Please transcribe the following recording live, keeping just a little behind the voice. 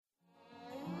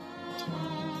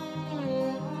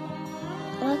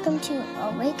welcome to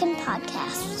Awaken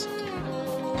Podcast.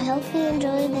 I hope you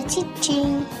enjoy the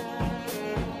teaching.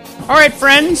 All right,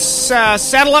 friends,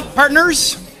 saddle up,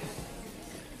 partners.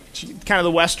 Kind of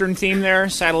the Western theme there,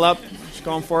 saddle up, just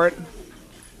going for it.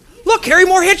 Look, Harry,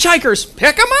 more hitchhikers.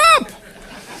 Pick them up.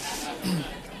 You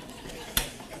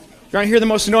want to hear the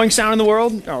most annoying sound in the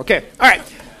world? Oh, okay. All right.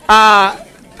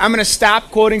 I'm going to stop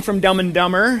quoting from Dumb and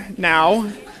Dumber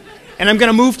now, and I'm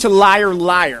going to move to Liar,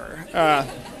 Liar.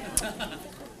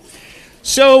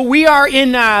 So we are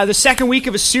in the second week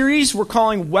of a series we're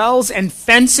calling Wells and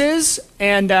Fences,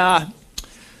 and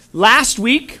last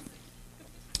week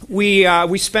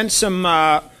we spent some,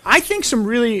 I think, some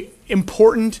really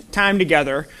important time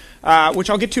together, which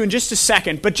I'll get to in just a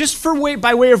second. But just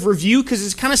by way of review, because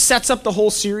it kind of sets up the whole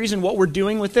series and what we're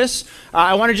doing with this,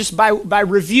 I want to just by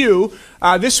review.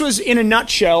 This was in a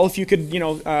nutshell. If you could,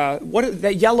 what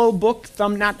that yellow book,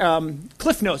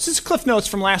 Cliff Notes. This is Cliff Notes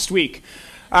from last week.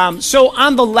 So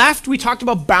on the left, we talked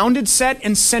about bounded set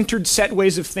and centered set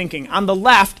ways of thinking. On the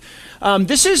left,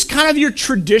 this is kind of your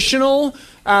traditional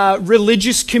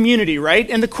religious community, right?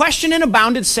 And the question in a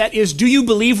bounded set is, do you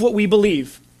believe what we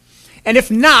believe? And if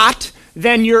not,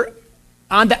 then you're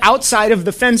on the outside of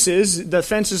the fences. The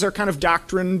fences are kind of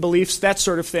doctrine, beliefs, that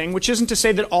sort of thing, which isn't to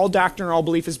say that all doctrine or all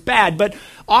belief is bad, but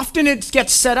often it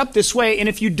gets set up this way, and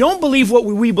if you don't believe what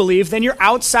we believe, then you're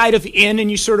outside of in,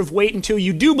 and you sort of wait until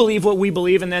you do believe what we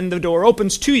believe, and then the door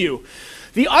opens to you.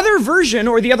 The other version,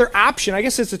 or the other option, I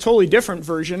guess it's a totally different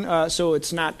version, so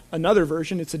it's not another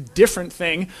version, it's a different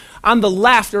thing. On the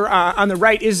left, or on the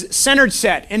right, is centered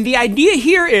set. And the idea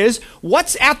here is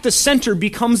what's at the center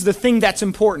becomes the thing that's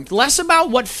important. Less about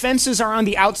what fences are on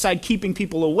the outside keeping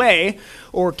people away,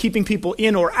 or keeping people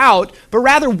in or out, but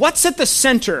rather what's at the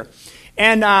center.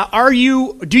 And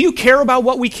do you care about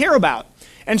what we care about?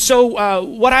 And so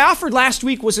what I offered last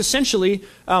week was essentially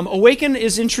Awaken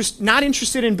is not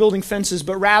interested in building fences,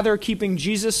 but rather keeping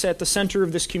Jesus at the center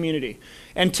of this community.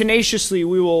 And tenaciously,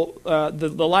 we will,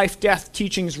 the life, death,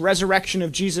 teachings, resurrection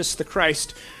of Jesus the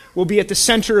Christ will be at the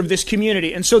center of this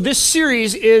community. And so this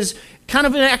series is kind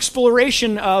of an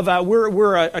exploration of,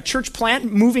 we're a church plant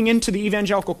moving into the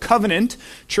Evangelical Covenant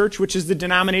Church, which is the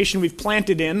denomination we've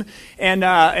planted in.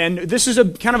 And this is a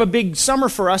kind of a big summer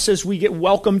for us as we get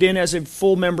welcomed in as a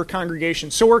full member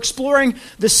congregation. So we're exploring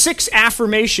the 6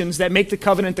 affirmations that make the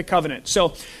covenant the covenant.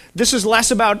 So this is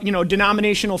less about,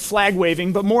 denominational flag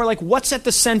waving, but more like what's at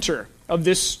the center of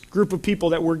this group of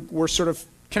people that we're sort of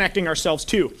connecting ourselves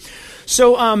to.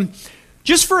 So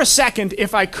just for a second,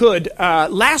 if I could,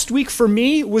 last week for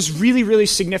me was really, really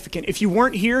significant. If you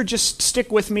weren't here, just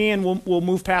stick with me and we'll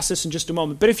move past this in just a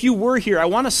moment. But if you were here, I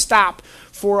want to stop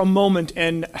for a moment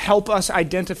and help us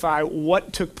identify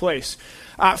what took place.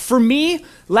 For me,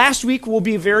 last week will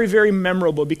be very, very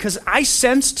memorable because I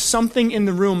sensed something in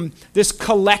the room, this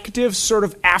collective sort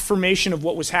of affirmation of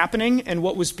what was happening and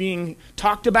what was being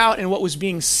talked about and what was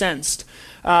being sensed.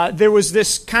 There was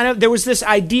this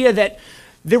idea that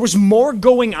there was more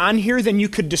going on here than you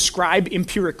could describe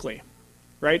empirically,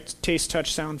 right? Taste,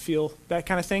 touch, sound, feel, that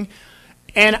kind of thing.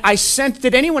 And I sensed,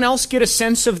 did anyone else get a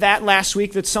sense of that last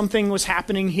week, that something was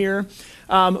happening here?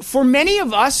 For many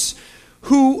of us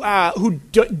who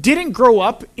didn't grow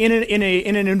up in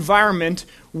an environment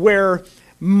where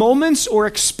moments or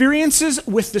experiences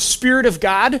with the Spirit of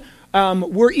God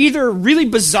were either really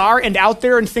bizarre and out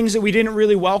there and things that we didn't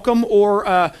really welcome, or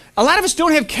a lot of us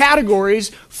don't have categories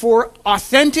for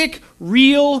authentic,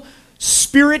 real,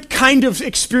 Spirit kind of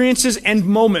experiences and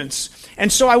moments.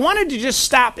 And so I wanted to just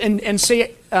stop and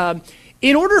say,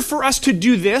 in order for us to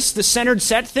do this, the centered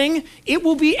set thing, it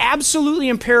will be absolutely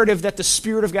imperative that the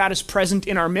Spirit of God is present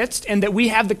in our midst and that we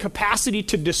have the capacity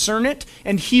to discern it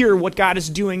and hear what God is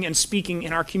doing and speaking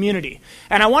in our community.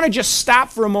 And I want to just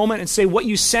stop for a moment and say what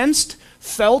you sensed,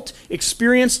 felt,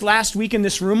 experienced last week in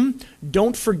this room,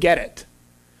 don't forget it.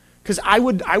 Because I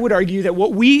would argue that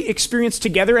what we experienced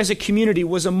together as a community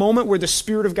was a moment where the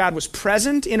Spirit of God was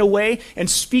present in a way and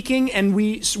speaking, and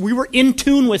we were in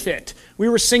tune with it. We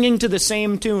were singing to the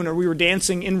same tune, or we were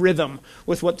dancing in rhythm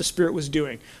with what the Spirit was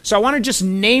doing. So I want to just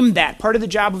name that. Part of the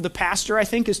job of the pastor, I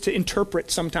think, is to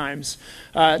interpret sometimes,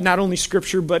 not only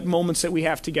Scripture, but moments that we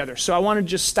have together. So I want to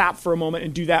just stop for a moment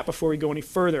and do that before we go any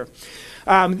further.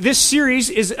 This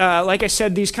series is, like I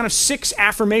said, these kind of 6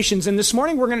 affirmations, and this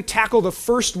morning we're going to tackle the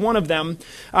first one of them.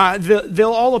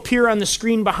 They'll all appear on the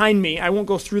screen behind me. I won't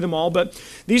go through them all, but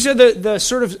these are the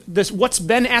sort of what's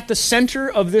been at the center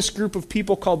of this group of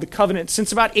people called the Covenant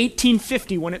since about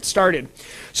 1850 when it started.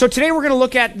 So today we're going to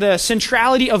look at the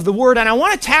centrality of the Word, and I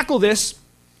want to tackle this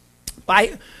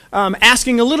by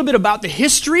asking a little bit about the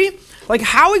history Like,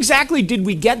 how exactly did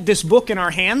we get this book in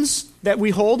our hands that we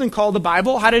hold and call the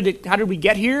Bible? How did we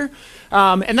get here?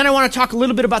 And then I want to talk a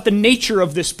little bit about the nature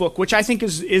of this book, which I think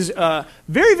is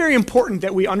very, very important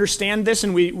that we understand this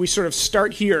and we sort of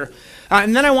start here.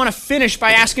 And then I want to finish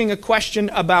by asking a question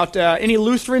about any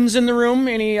Lutherans in the room,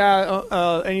 any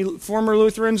former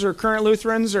Lutherans or current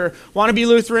Lutherans or wannabe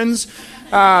Lutherans.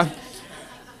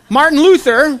 Martin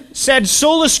Luther said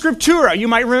sola scriptura. You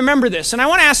might remember this. And I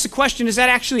want to ask the question, is that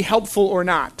actually helpful or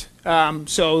not?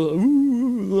 So,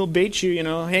 we'll bait you,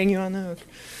 hang you on the hook.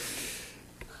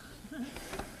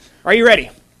 Are you ready?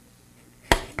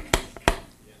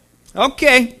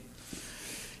 Okay.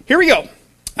 Here we go.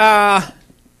 I'm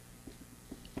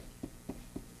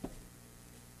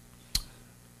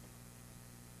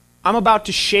about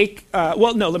to shake.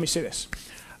 Let me say this.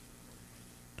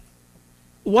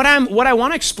 What I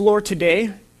want to explore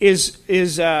today is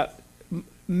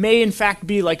may in fact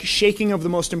be like shaking of the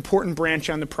most important branch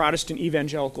on the Protestant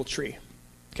evangelical tree.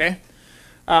 Okay?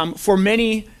 For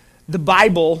many, the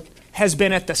Bible has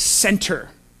been at the center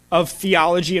of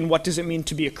theology and what does it mean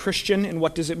to be a Christian and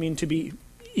what does it mean to be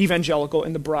evangelical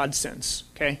in the broad sense.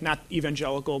 Okay? Not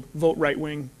evangelical, vote right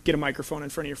wing, get a microphone in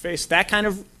front of your face, that kind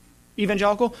of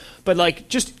evangelical, but like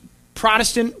just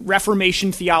Protestant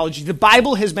Reformation theology. The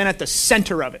Bible has been at the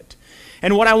center of it.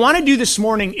 And what I want to do this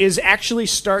morning is actually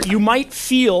start, you might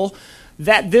feel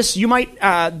that this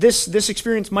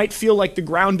experience might feel like the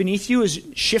ground beneath you is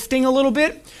shifting a little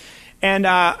bit. And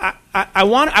I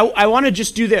want to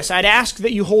just do this. I'd ask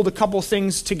that you hold a couple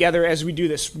things together as we do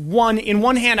this. In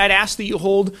one hand, I'd ask that you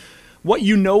hold what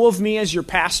you know of me as your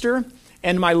pastor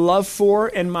and my love for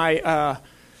and my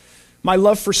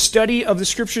love for study of the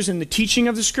Scriptures and the teaching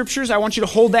of the Scriptures. I want you to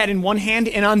hold that in one hand,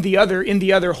 and in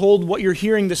the other, hold what you're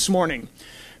hearing this morning.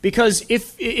 Because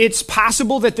if it's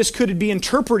possible that this could be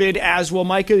interpreted as, well,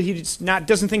 Micah,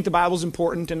 doesn't think the Bible's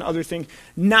important and other things.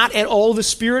 Not at all the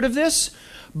spirit of this.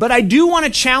 But I do want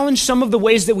to challenge some of the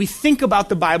ways that we think about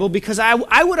the Bible, because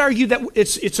I would argue that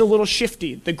it's a little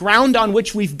shifty. The ground on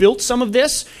which we've built some of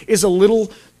this is a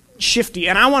little shifty,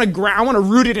 and I want to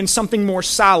root it in something more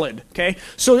solid, okay?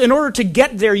 So in order to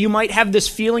get there, you might have this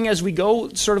feeling as we go,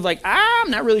 sort of like,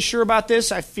 I'm not really sure about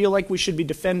this. I feel like we should be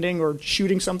defending or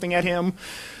shooting something at him.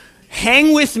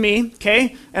 Hang with me,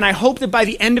 okay? And I hope that by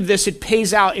the end of this, it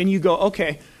pays out and you go,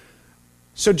 okay,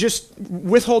 so just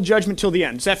withhold judgment till the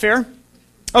end. Is that fair?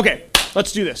 Okay,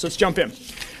 let's do this. Let's jump in.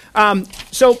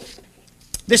 So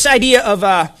this idea of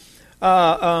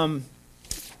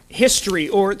history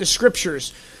or the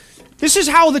Scriptures, this is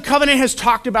how the covenant has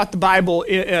talked about the Bible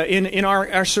in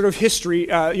our sort of history.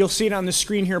 You'll see it on the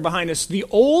screen here behind us. The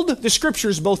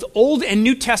Scriptures, both Old and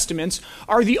New Testaments,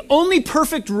 are the only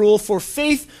perfect rule for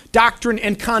faith, doctrine,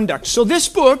 and conduct. So this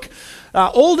book,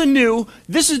 Old and New,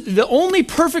 this is the only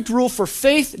perfect rule for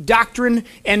faith, doctrine,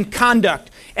 and conduct.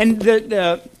 And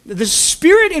the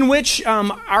spirit in which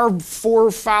our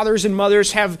forefathers and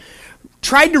mothers have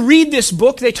tried to read this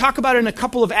book, they talk about it in a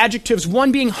couple of adjectives,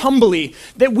 one being humbly,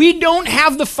 that we don't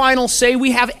have the final say,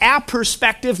 we have a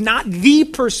perspective, not the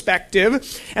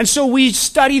perspective, and so we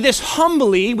study this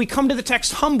humbly, we come to the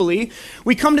text humbly,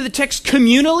 we come to the text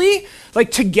communally, like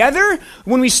together.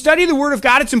 When we study the Word of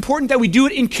God, it's important that we do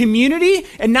it in community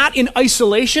and not in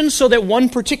isolation, so that one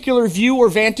particular view or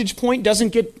vantage point doesn't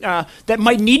get, that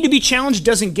might need to be challenged,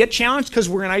 doesn't get challenged because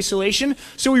we're in isolation.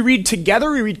 So we read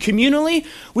together, we read communally,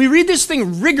 we read this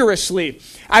thing rigorously.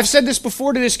 I've said this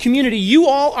before to this community, you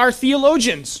all are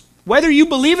theologians. Whether you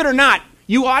believe it or not,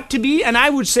 you ought to be, and I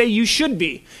would say you should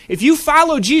be. If you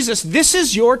follow Jesus, this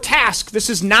is your task. This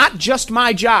is not just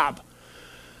my job.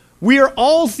 We are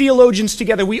all theologians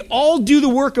together. We all do the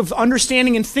work of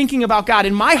understanding and thinking about God.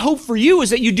 And my hope for you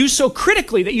is that you do so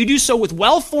critically, that you do so with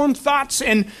well-formed thoughts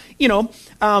and,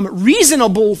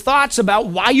 reasonable thoughts about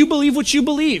why you believe what you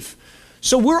believe.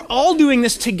 So we're all doing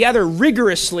this together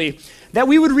rigorously, that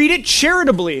we would read it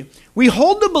charitably. We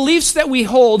hold the beliefs that we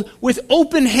hold with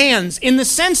open hands, in the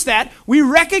sense that we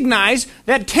recognize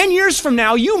that 10 years from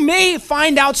now, you may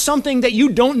find out something that you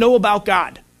don't know about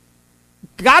God.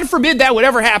 God forbid that would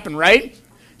ever happen, right?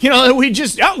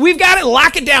 We've got it,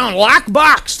 lock it down, lock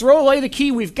box, throw away the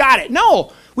key, we've got it.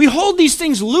 No, we hold these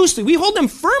things loosely. We hold them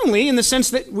firmly in the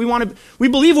sense that we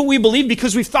believe what we believe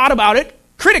because we've thought about it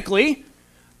critically,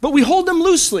 but we hold them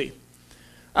loosely.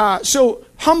 So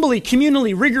humbly,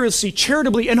 communally, rigorously,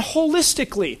 charitably, and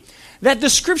holistically. That the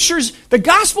Scriptures, the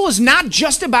gospel is not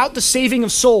just about the saving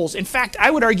of souls. In fact, I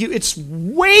would argue it's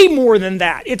way more than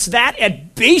that. It's that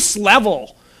at base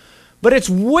level. But it's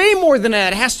way more than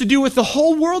that. It has to do with the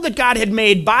whole world that God had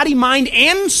made, body, mind,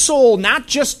 and soul, not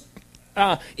just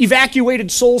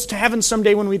evacuated souls to heaven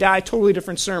someday when we die, totally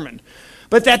different sermon.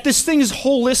 But that this thing is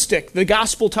holistic. The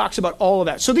gospel talks about all of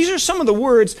that. So these are some of the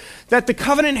words that the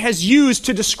covenant has used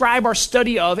to describe our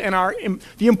study of and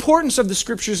the importance of the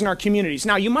scriptures in our communities.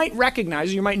 Now, you might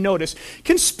recognize, you might notice,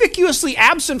 conspicuously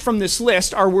absent from this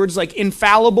list are words like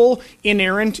infallible,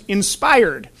 inerrant,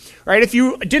 inspired. Right? If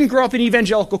you didn't grow up in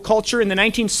evangelical culture, in the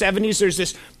 1970s, there's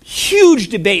this huge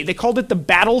debate. They called it the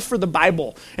battle for the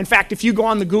Bible. In fact, if you go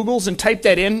on the Googles and type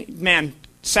that in, man,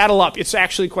 saddle up. It's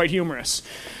actually quite humorous.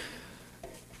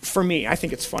 For me, I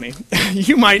think it's funny.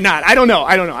 You might not. I don't know.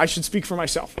 I should speak for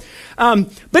myself.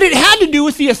 But it had to do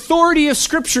with the authority of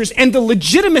scriptures and the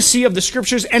legitimacy of the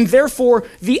scriptures and therefore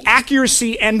the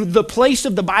accuracy and the place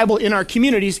of the Bible in our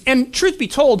communities. And truth be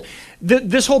told,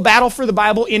 this whole battle for the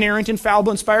Bible, inerrant,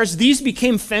 infallible, inspires, these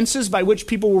became fences by which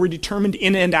people were determined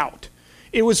in and out.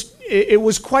 It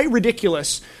was quite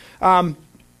ridiculous.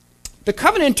 The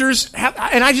Covenanters have,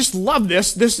 and I just love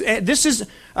this. This is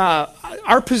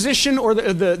our position, or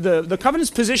the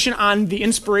Covenant's position on the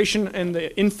inspiration and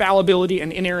the infallibility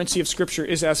and inerrancy of Scripture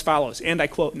is as follows, and I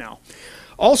quote now.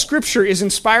 All Scripture is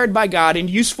inspired by God and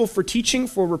useful for teaching,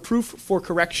 for reproof, for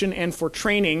correction, and for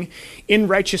training in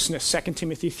righteousness, 2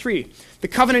 Timothy 3. The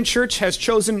Covenant Church has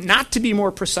chosen not to be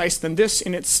more precise than this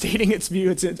in its stating its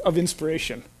view of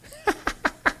inspiration.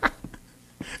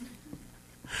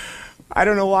 I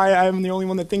don't know why I'm the only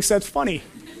one that thinks that's funny.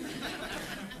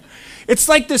 It's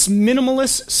like this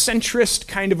minimalist, centrist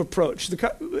kind of approach.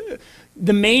 The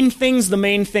main things,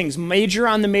 major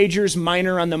on the majors,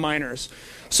 minor on the minors.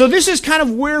 So this is kind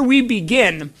of where we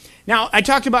begin. Now, I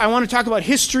want to talk about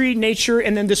history, nature,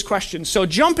 and then this question. So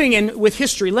jumping in with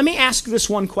history, let me ask this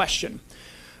one question.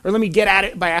 Or let me get at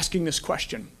it by asking this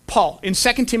question. Paul, in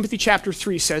 2 Timothy chapter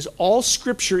 3, says, all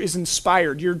Scripture is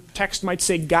inspired. Your text might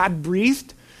say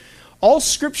God-breathed. All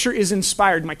Scripture is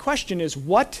inspired. My question is,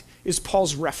 what is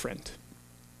Paul's referent?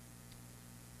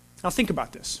 Now think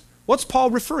about this. What's Paul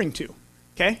referring to?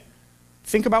 Okay?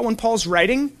 Think about when Paul's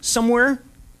writing somewhere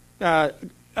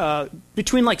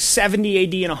between like 70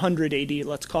 AD and 100 AD,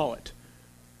 let's call it.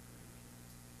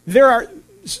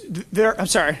 I'm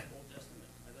sorry.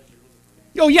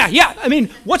 Oh, yeah. I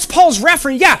mean, what's Paul's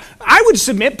referent? Yeah, I would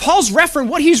submit Paul's referent,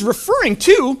 what he's referring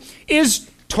to is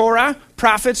Torah,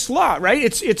 prophets, law,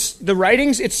 right? It's the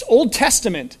writings, it's Old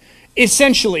Testament,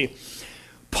 essentially.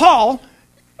 Paul,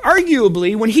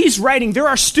 arguably, when he's writing, there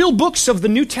are still books of the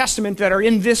New Testament that are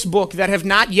in this book that have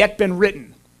not yet been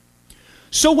written.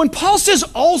 So when Paul says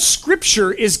all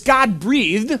Scripture is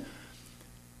God-breathed,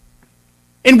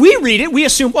 and we read it, we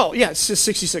assume, well, yeah, it's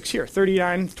 66 here,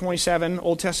 39, 27,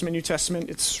 Old Testament, New Testament,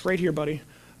 it's right here, buddy.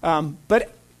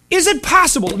 But is it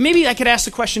possible, maybe I could ask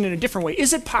the question in a different way,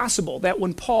 is it possible that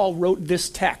when Paul wrote this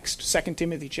text, 2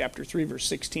 Timothy chapter 3, verse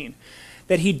 16,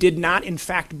 that he did not in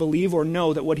fact believe or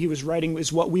know that what he was writing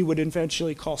is what we would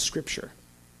eventually call Scripture?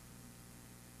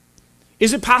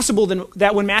 Is it possible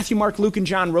that when Matthew, Mark, Luke, and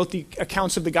John wrote the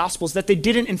accounts of the Gospels, that they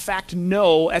didn't in fact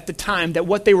know at the time that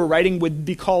what they were writing would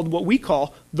be called what we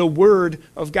call the Word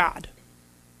of God?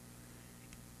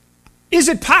 Is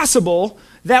it possible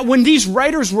that when these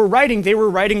writers were writing, they were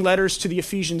writing letters to the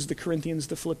Ephesians, the Corinthians,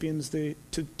 the Philippians, to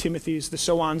Timothy's, the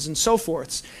so-ons and so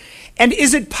forths? And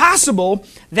is it possible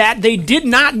that they did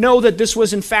not know that this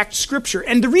was in fact Scripture?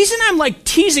 And the reason I'm like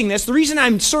teasing this, the reason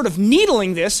I'm sort of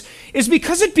needling this, is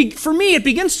because for me it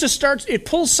begins to start, it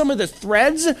pulls some of the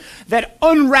threads that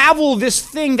unravel this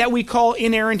thing that we call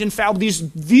inerrant, infallible, these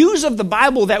views of the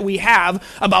Bible that we have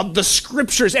about the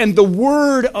Scriptures and the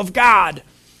Word of God.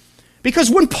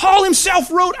 Because when Paul himself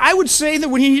wrote, I would say that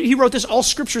when he wrote this, all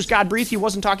Scripture is God-breathed, he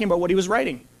wasn't talking about what he was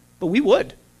writing. But we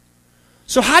would.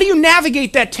 So how do you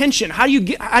navigate that tension? How do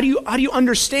you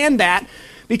understand that?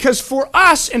 Because for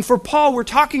us and for Paul, we're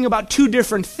talking about two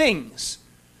different things.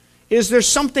 Is there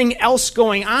something else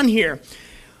going on here?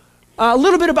 A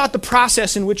little bit about the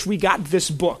process in which we got this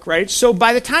book, right? So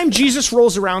by the time Jesus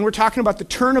rolls around, we're talking about the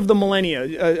turn of the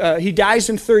millennia. He dies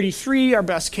in 33, our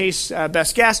best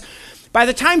guess. By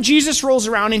the time Jesus rolls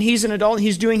around and he's an adult and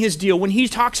he's doing his deal, when he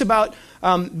talks about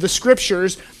the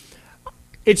Scriptures,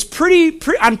 it's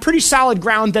on pretty solid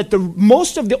ground that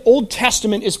most of the Old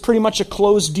Testament is pretty much a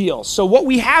closed deal. So what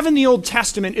we have in the Old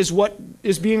Testament is what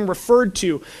is being referred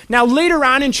to. Now, later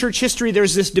on in church history,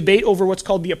 there's this debate over what's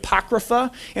called the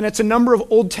Apocrypha, and it's a number of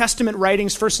Old Testament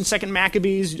writings, 1st and 2nd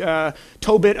Maccabees,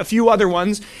 Tobit, a few other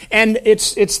ones, and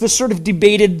it's this sort of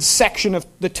debated section of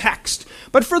the text.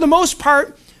 But for the most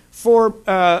part, for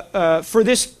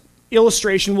this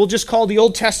illustration, we'll just call the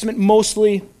Old Testament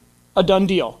mostly a done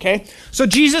deal, okay? So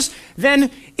Jesus,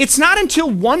 then, it's not until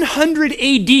 100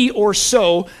 AD or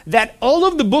so that all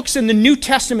of the books in the New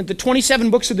Testament, the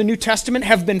 27 books of the New Testament,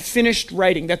 have been finished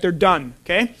writing, that they're done,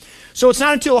 okay? So it's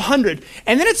not until 100.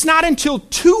 And then it's not until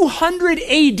 200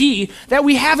 AD that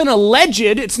we have an alleged,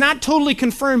 it's not totally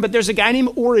confirmed, but there's a guy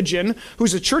named Origen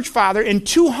who's a church father. In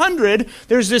 200,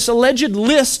 there's this alleged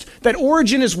list that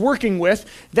Origen is working with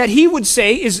that he would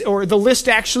say is, or the list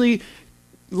actually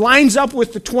lines up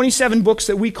with the 27 books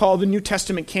that we call the New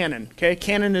Testament canon. Okay,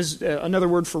 canon is another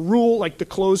word for rule, like the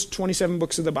closed 27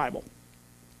 books of the Bible.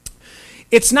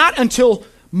 It's not until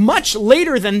much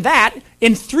later than that,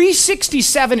 in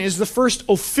 367 is the first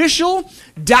official,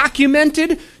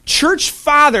 documented church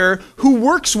father who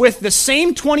works with the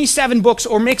same 27 books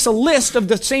or makes a list of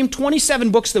the same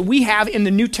 27 books that we have in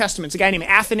the New Testament. It's a guy named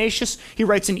Athanasius. He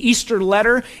writes an Easter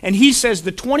letter, and he says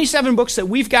the 27 books that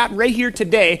we've got right here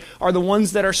today are the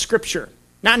ones that are Scripture.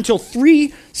 Not until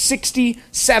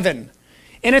 367.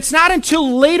 And it's not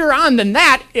until later on than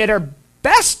that, at our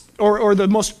best or the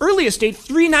most earliest date,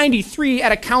 393,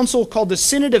 at a council called the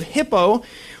Synod of Hippo,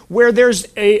 where there's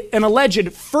an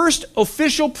alleged first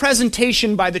official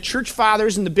presentation by the church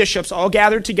fathers and the bishops all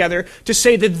gathered together to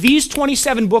say that these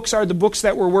 27 books are the books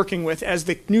that we're working with as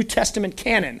the New Testament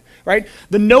canon, right?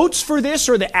 The notes for this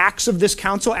or the acts of this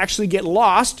council actually get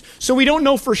lost, so we don't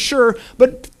know for sure,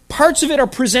 but parts of it are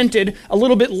presented a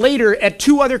little bit later at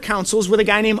two other councils with a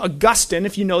guy named Augustine,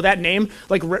 if you know that name.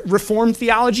 Like Reformed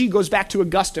theology goes back to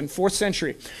Augustine, 4th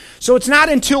century. So it's not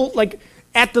until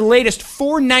at the latest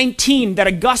 419 that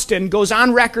Augustine goes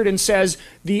on record and says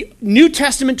the New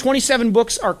Testament 27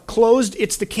 books are closed,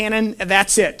 it's the canon,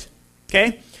 that's it.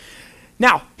 Okay?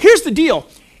 Now, here's the deal.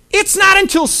 It's not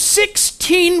until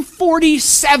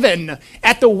 1647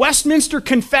 at the Westminster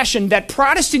Confession that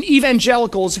Protestant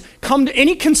evangelicals come to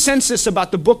any consensus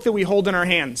about the book that we hold in our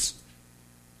hands.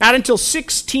 Not until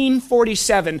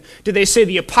 1647 do they say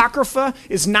the Apocrypha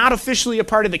is not officially a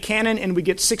part of the canon, and we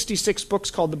get 66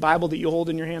 books called the Bible that you hold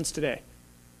in your hands today.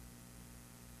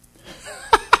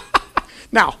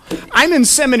 Now, I'm in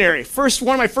seminary, one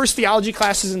of my first theology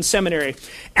classes in seminary,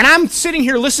 and I'm sitting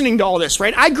here listening to all this,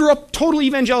 right? I grew up total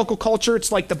evangelical culture.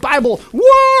 It's like the Bible,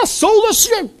 whoa, sola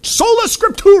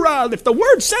scriptura. If the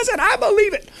word says it, I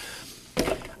believe it.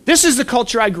 This is the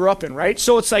culture I grew up in, right?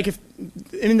 So it's like,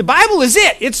 the Bible is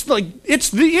it. It's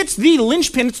the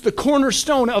linchpin, it's the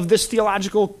cornerstone of this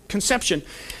theological conception.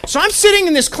 So I'm sitting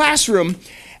in this classroom,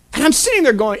 and I'm sitting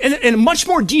there going, and much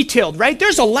more detailed, right?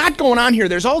 There's a lot going on here.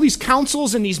 There's all these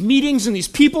councils and these meetings and these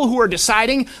people who are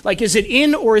deciding, is it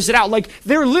in or is it out?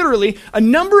 There are literally a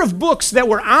number of books that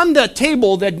were on the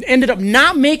table that ended up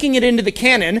not making it into the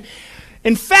canon.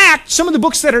 In fact, some of the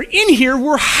books that are in here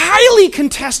were highly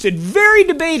contested, very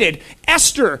debated.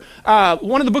 Esther,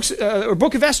 one of the books, or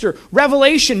Book of Esther,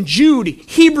 Revelation, Jude,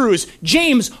 Hebrews,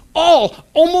 James, all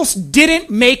almost didn't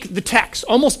make the text,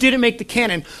 almost didn't make the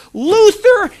canon.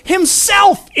 Luther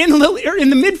himself, in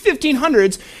the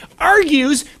mid-1500s,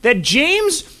 argues that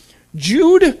James,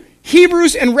 Jude,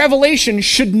 Hebrews, and Revelation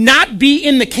should not be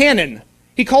in the canon.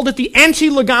 He called it the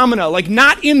anti-legomena,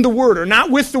 not in the word or not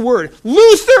with the word.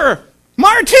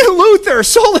 Martin Luther,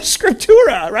 sola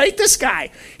scriptura, right? This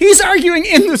guy. He's arguing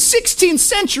in the 16th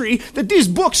century that these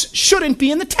books shouldn't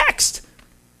be in the text.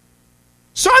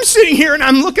 So I'm sitting here and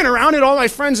I'm looking around at all my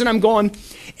friends and I'm going,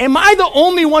 am I the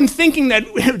only one thinking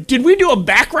that, did we do a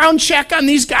background check on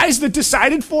these guys that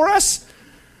decided for us?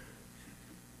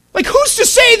 Who's to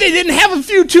say they didn't have a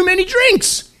few too many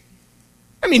drinks?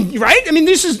 Right?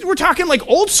 We're talking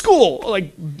old school,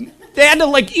 They had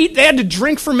to eat. They had to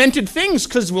drink fermented things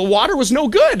because the water was no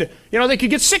good. They could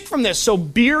get sick from this. So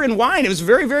beer and wine, it was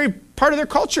very, very part of their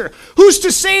culture. Who's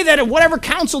to say that at whatever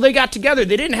council they got together,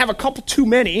 they didn't have a couple too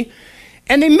many,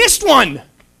 and they missed one?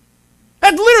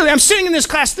 That literally, I'm sitting in this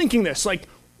class thinking this.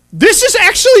 This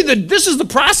is the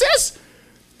process.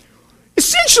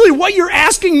 Essentially, what you're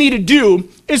asking me to do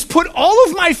is put all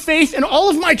of my faith and all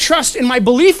of my trust and my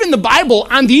belief in the Bible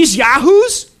on these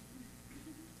yahoos.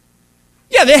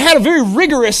 Yeah, they had a very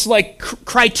rigorous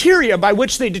criteria by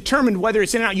which they determined whether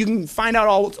it's in or out. You can find out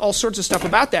all sorts of stuff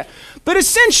about that. But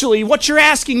essentially, what you're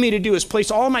asking me to do is place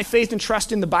all of my faith and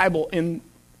trust in the Bible.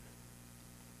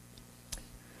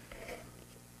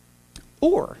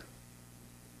 Or,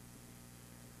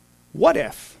 what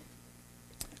if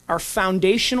our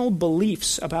foundational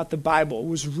beliefs about the Bible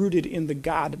was rooted in the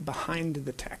God behind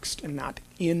the text and not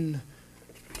in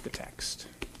the text?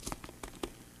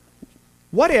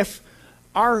 What if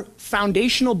our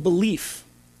foundational belief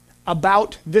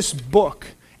about this book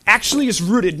actually is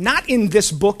rooted not in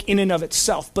this book in and of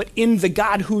itself, but in the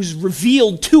God who's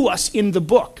revealed to us in the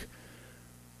book?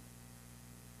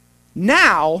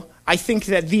 Now, I think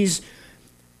that these,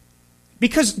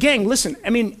 because gang, listen, I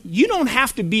mean, you don't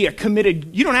have to be a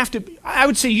committed, you don't have to, I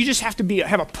would say you just have to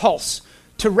have a pulse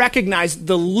to recognize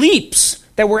the leaps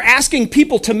that we're asking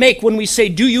people to make when we say,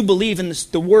 do you believe in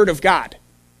the Word of God?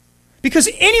 Because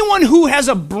anyone who has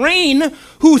a brain,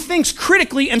 who thinks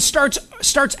critically and starts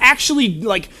actually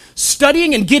like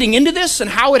studying and getting into this and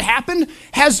how it happened,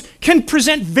 can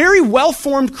present very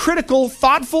well-formed, critical,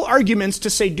 thoughtful arguments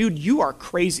to say, dude, you are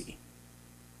crazy.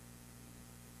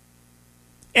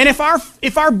 And if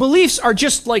our beliefs are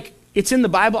just like, it's in the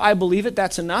Bible, I believe it,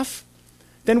 that's enough,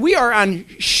 then we are on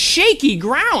shaky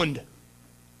ground.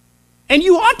 And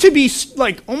you ought to be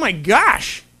like, oh my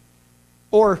gosh,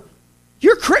 or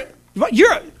you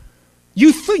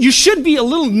should be a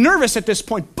little nervous at this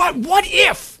point. But what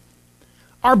if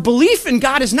our belief in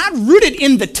God is not rooted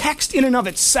in the text in and of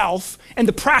itself and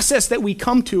the process that we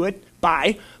come to it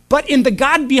by, but in the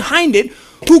God behind it,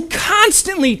 who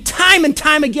constantly, time and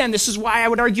time again, this is why I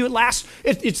would argue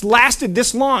it's lasted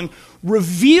this long,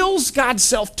 reveals God's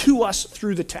self to us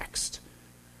through the text.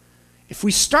 If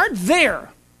we start there,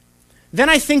 then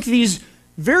I think these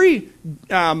very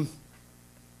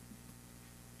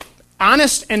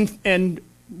honest and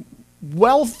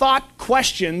well-thought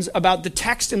questions about the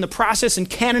text and the process and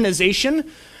canonization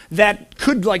that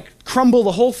could like crumble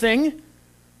the whole thing,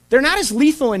 they're not as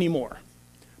lethal anymore.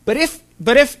 But if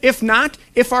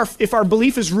our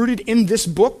belief is rooted in this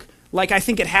book, like I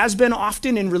think it has been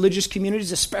often in religious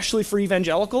communities, especially for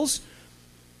evangelicals,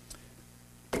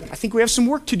 I think we have some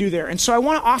work to do there. And so I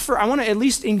want to at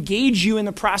least engage you in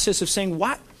the process of saying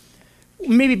what,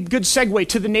 maybe a good segue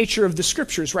to the nature of the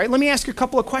scriptures, right? Let me ask a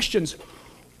couple of questions.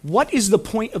 What is the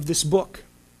point of this book?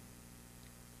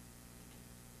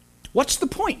 What's the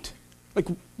point? Like,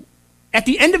 at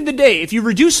the end of the day, if you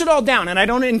reduce it all down, and I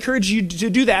don't encourage you to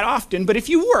do that often, but if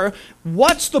you were,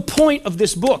 what's the point of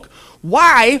this book?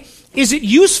 Why is it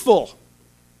useful?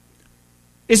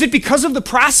 Is it because of the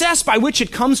process by which it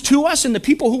comes to us and the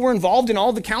people who were involved in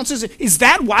all the counts? Is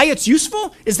that why it's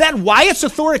useful? Is that why it's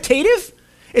authoritative?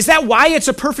 Is that why it's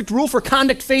a perfect rule for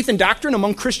conduct, faith, and doctrine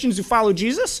among Christians who follow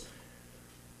Jesus?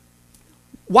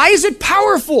 Why is it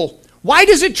powerful? Why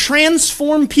does it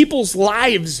transform people's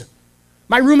lives?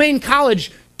 My roommate in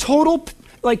college, total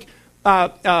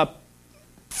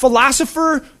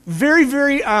philosopher, very,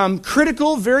 very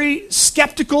critical, very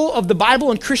skeptical of the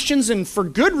Bible and Christians, and for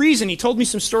good reason. He told me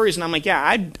some stories, and I'm like,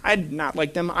 yeah, I'd not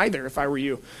like them either if I were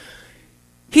you.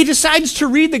 He decides to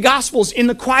read the Gospels in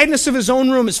the quietness of his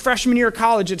own room his freshman year of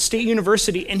college at State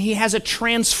University, and he has a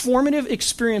transformative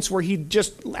experience where he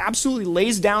just absolutely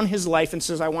lays down his life and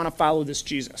says, I want to follow this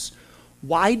Jesus.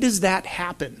 Why does that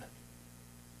happen?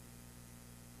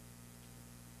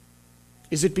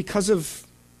 Is it because of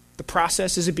the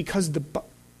process? Is it because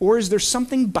or is there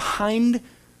something behind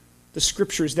the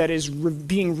scriptures that is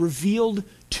being revealed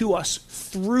to us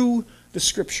through the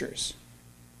scriptures?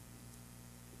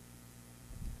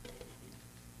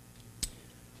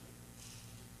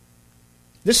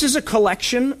 This is a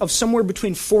collection of somewhere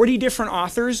between 40 different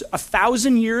authors.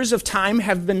 1,000 years of time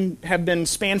have been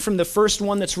spanned from the first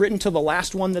one that's written to the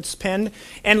last one that's penned,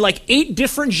 and like 8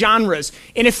 different genres.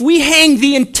 And if we hang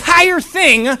the entire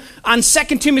thing on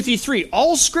 2 Timothy 3,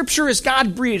 all scripture is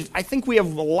God-breathed, I think we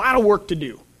have a lot of work to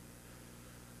do.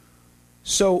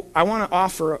 So I want to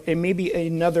offer maybe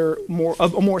a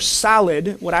more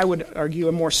solid, what I would argue,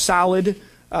 a more solid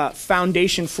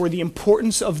foundation for the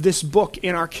importance of this book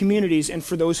in our communities and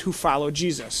for those who follow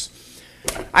Jesus.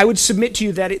 I would submit to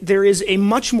you that there is a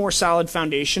much more solid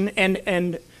foundation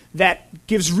and that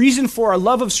gives reason for our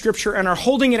love of Scripture and our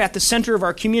holding it at the center of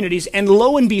our communities, and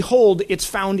lo and behold, it's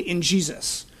found in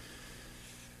Jesus.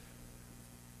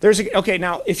 Okay,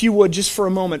 now, if you would, just for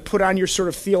a moment, put on your sort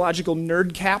of theological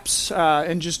nerd caps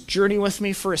and just journey with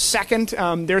me for a second.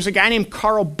 There's a guy named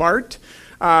Karl Barth.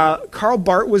 Karl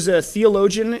Barth was a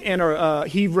theologian, and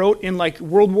he wrote in like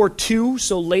World War II,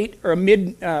 so late or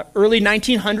early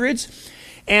 1900s,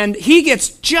 and he gets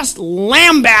just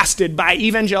lambasted by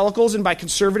evangelicals and by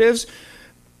conservatives.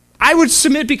 I would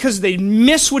submit because they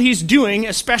miss what he's doing,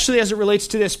 especially as it relates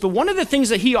to this. But one of the things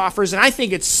that he offers, and I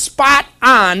think it's spot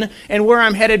on, and where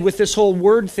I'm headed with this whole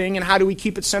word thing, and how do we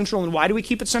keep it central, and why do we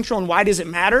keep it central, and why does it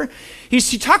matter? He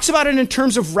talks about it in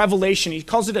terms of revelation. He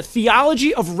calls it a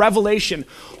theology of revelation.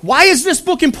 Why is this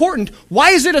book important?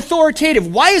 Why is it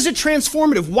authoritative? Why is it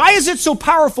transformative? Why is it so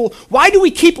powerful? Why do we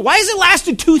keep it? Why has it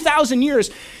lasted 2,000 years?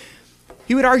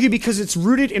 He would argue because it's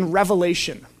rooted in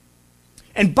revelation.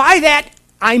 And by that,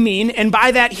 and by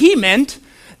that he meant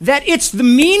that it's the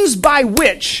means by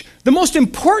which the most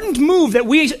important move that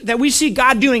we see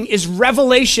God doing is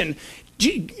revelation.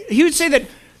 He would say that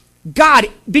God,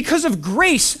 because of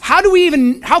grace, how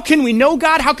can we know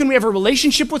God? How can we have a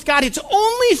relationship with God? It's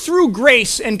only through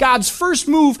grace and God's first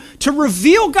move to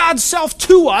reveal God's self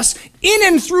to us in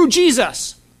and through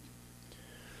Jesus.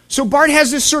 So Bart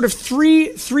has this sort of three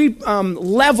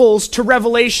levels to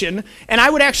revelation, and I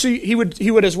would actually, he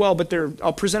would as well, but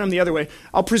I'll present them the other way.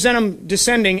 I'll present them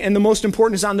descending, and the most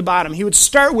important is on the bottom. He would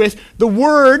start with the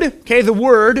Word, okay, the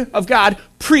Word of God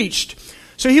preached.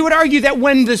 So he would argue that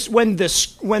when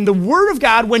the Word of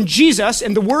God, when Jesus,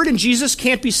 and the Word and Jesus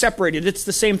can't be separated, it's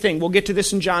the same thing. We'll get to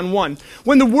this in John 1.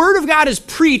 When the Word of God is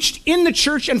preached in the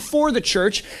church and for the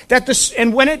church,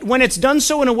 and when it's done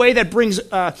so in a way that brings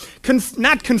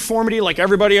not conformity like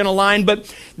everybody on a line,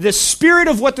 but the spirit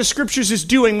of what the Scriptures is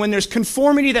doing, when there's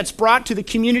conformity that's brought to the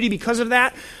community because of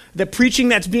that, the preaching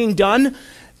that's being done,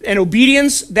 and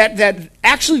obedience, that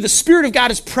actually the Spirit of God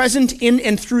is present in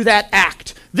and through that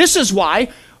act. This is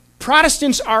why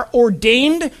Protestants are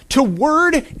ordained to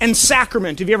word and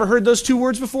sacrament. Have you ever heard those two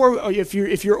words before? If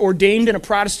you're ordained in a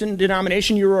Protestant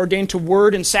denomination, you're ordained to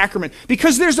word and sacrament.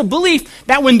 Because there's a belief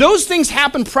that when those things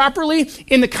happen properly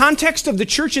in the context of the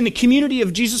church and the community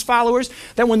of Jesus followers,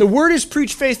 that when the word is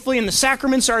preached faithfully and the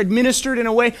sacraments are administered in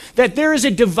a way, that there is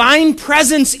a divine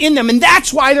presence in them. And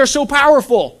that's why they're so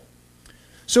powerful.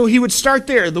 So he would start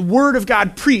there, the Word of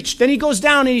God preached. Then he goes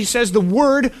down and he says the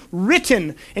Word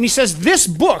written. And he says this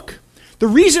book, the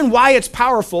reason why it's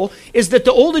powerful is that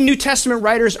the Old and New Testament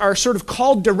writers are sort of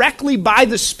called directly by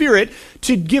the Spirit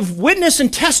to give witness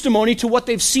and testimony to what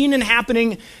they've seen and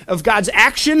happening of God's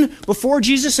action before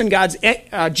Jesus and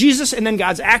Jesus and then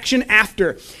God's action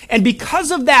after. And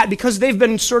because of that, because they've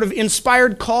been sort of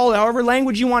inspired call, however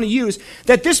language you want to use,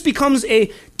 that this becomes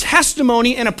a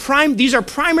testimony and these are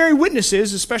primary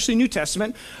witnesses, especially New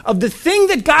Testament, of the thing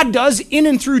that God does in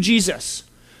and through Jesus.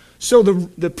 So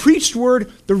the preached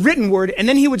word, the written word, and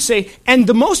then he would say, and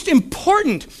the most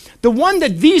important, the one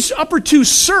that these upper two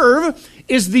serve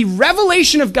is the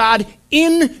revelation of God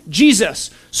in Jesus.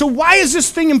 So why is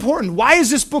this thing important? Why is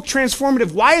this book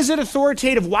transformative? Why is it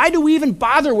authoritative? Why do we even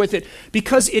bother with it?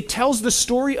 Because it tells the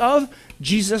story of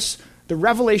Jesus, the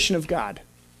revelation of God.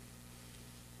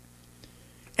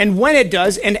 And when it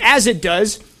does, and as it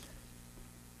does,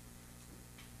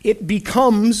 it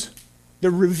becomes the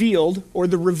revealed or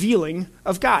the revealing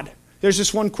of God. There's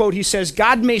this one quote, he says,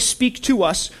 God may speak to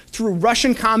us through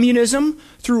Russian communism,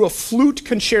 through a flute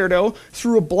concerto,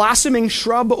 through a blossoming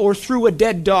shrub, or through a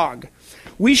dead dog.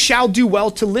 We shall do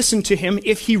well to listen to him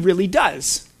if he really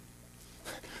does.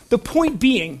 The point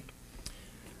being,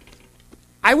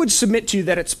 I would submit to you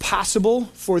that it's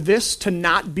possible for this to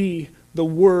not be the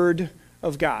Word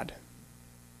of God.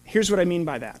 Here's what I mean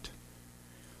by that.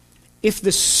 If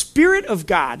the Spirit of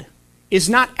God is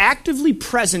not actively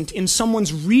present in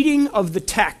someone's reading of the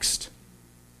text,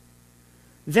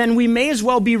 then we may as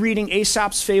well be reading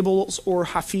Aesop's fables or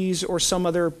Hafiz or some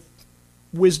other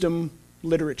wisdom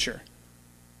literature.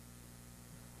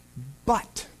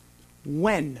 But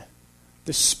when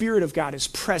the Spirit of God is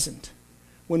present,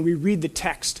 when we read the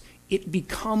text, it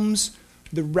becomes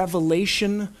the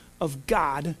revelation of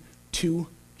God to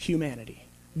humanity.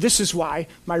 This is why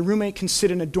my roommate can sit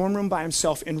in a dorm room by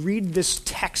himself and read this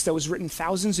text that was written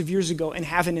thousands of years ago and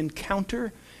have an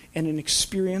encounter and an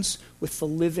experience with the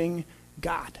living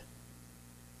God.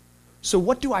 So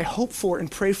what do I hope for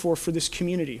and pray for this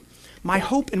community? My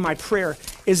hope and my prayer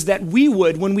is that we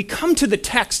would, when we come to the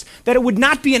text, that it would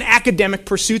not be an academic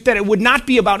pursuit, that it would not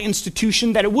be about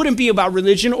institution, that it wouldn't be about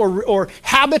religion or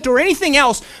habit or anything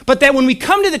else, but that when we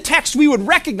come to the text, we would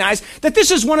recognize that this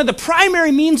is one of the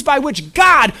primary means by which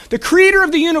God, the creator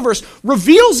of the universe,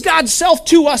 reveals God's self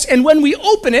to us, and when we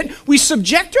open it, we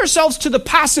subject ourselves to the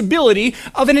possibility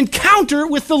of an encounter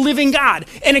with the living God,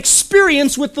 an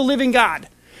experience with the living God.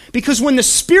 Because when the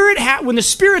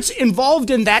Spirit's involved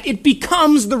in that, it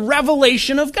becomes the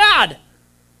revelation of God.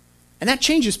 And that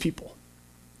changes people.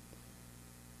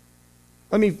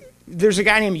 There's a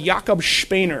guy named Jakob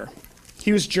Spener.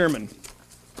 He was German.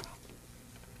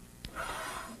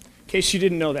 In case you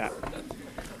didn't know that.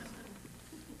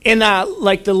 In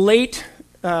the late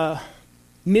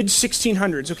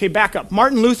mid-1600s, okay, back up.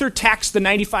 Martin Luther taxed the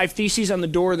 95 Theses on the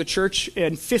door of the church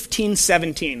in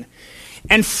 1517.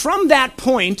 And from that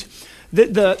point,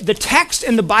 the text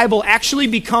and the Bible actually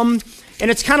become,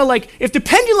 and it's kind of like, if the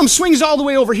pendulum swings all the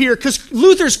way over here, because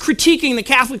Luther's critiquing the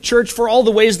Catholic Church for all the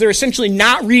ways they're essentially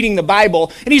not reading the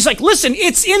Bible, and he's like, listen,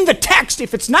 it's in the text.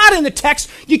 If it's not in the text,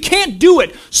 you can't do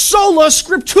it. Sola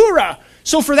Scriptura.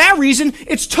 So for that reason,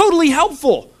 it's totally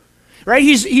helpful. Right?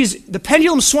 The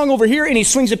pendulum swung over here, and he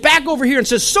swings it back over here and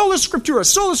says, Sola Scriptura,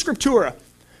 Sola Scriptura.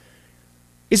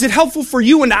 Is it helpful for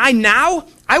you and I now?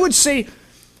 I would say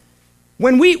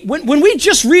when we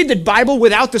just read the Bible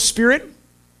without the Spirit,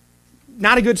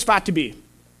 not a good spot to be,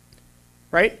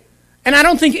 right? And I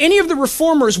don't think any of the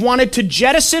reformers wanted to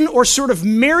jettison or sort of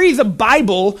marry the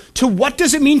Bible to what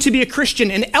does it mean to be a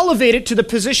Christian and elevate it to the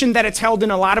position that it's held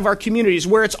in a lot of our communities,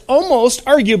 where it's almost,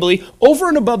 arguably, over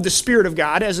and above the Spirit of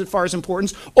God as far as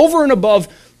importance, over and above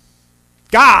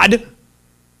God.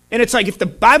 And it's like, if the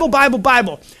Bible.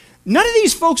 None of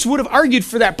these folks would have argued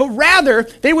for that, but rather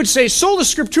they would say, sola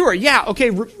scriptura, yeah, okay,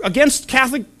 against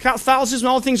Catholicism,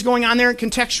 all the things going on there,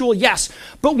 contextual, yes.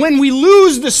 But when we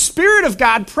lose the Spirit of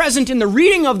God present in the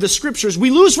reading of the Scriptures, we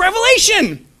lose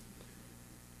revelation.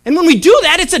 And when we do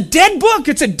that, it's a dead book,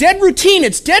 it's a dead routine,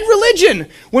 it's dead religion.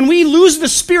 When we lose the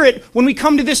Spirit, when we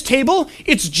come to this table,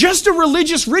 it's just a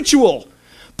religious ritual.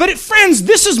 But friends,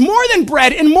 this is more than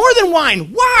bread and more than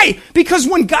wine. Why? Because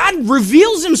when God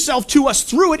reveals himself to us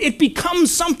through it, it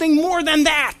becomes something more than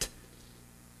that.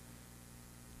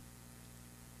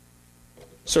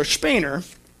 So Spener,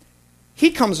 he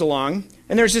comes along,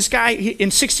 and there's this guy, in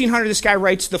 1600, this guy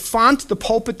writes, the font, the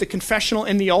pulpit, the confessional,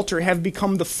 and the altar have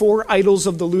become the four idols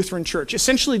of the Lutheran Church.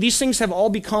 Essentially, these things have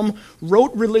all become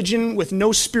rote religion with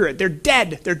no spirit. They're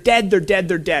dead. They're dead. They're dead.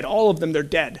 They're dead. All of them, they're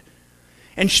dead.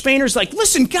 And Spener's like,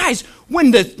 listen, guys,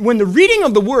 when the reading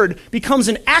of the Word becomes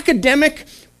an academic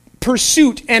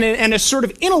pursuit and a sort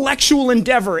of intellectual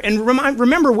endeavor, and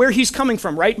remember where he's coming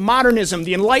from, right? Modernism,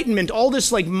 the Enlightenment, all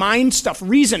this like mind stuff,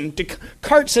 reason.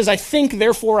 Descartes says, I think,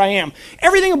 therefore I am.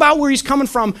 Everything about where he's coming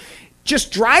from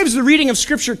just drives the reading of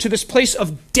Scripture to this place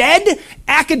of dead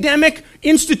academic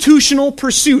institutional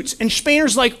pursuits. And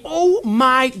Spener's like, oh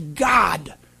my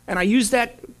God. And I use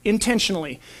that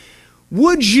intentionally.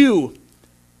 Would you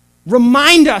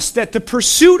remind us that the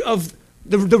pursuit of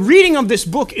the reading of this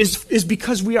book is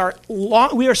because we are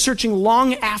searching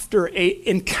long after an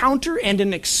encounter and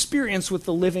an experience with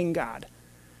the living God.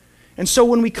 And so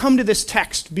when we come to this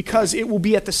text, because it will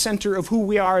be at the center of who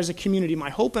we are as a community,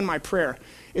 my hope and my prayer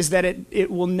is that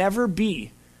it will never be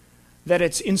that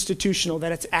it's institutional,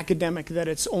 that it's academic, that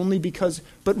it's only because,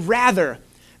 but rather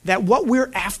that what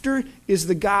we're after is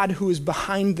the God who is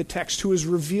behind the text, who has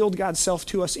revealed God's self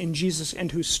to us in Jesus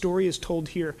and whose story is told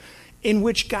here, in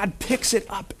which God picks it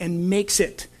up and makes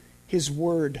it his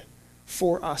word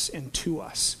for us and to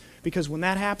us. Because when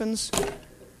that happens,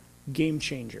 game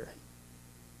changer.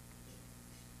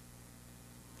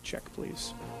 Check,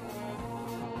 please.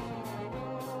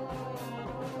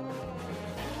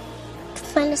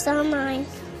 Find us online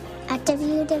at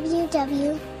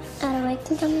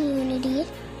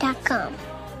www.awakencommunity.com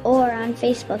or on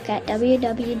Facebook at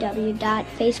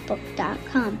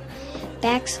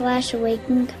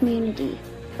www.facebook.com/awakencommunity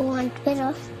or on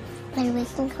Twitter at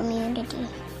Awaken Community.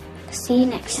 See you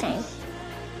next time.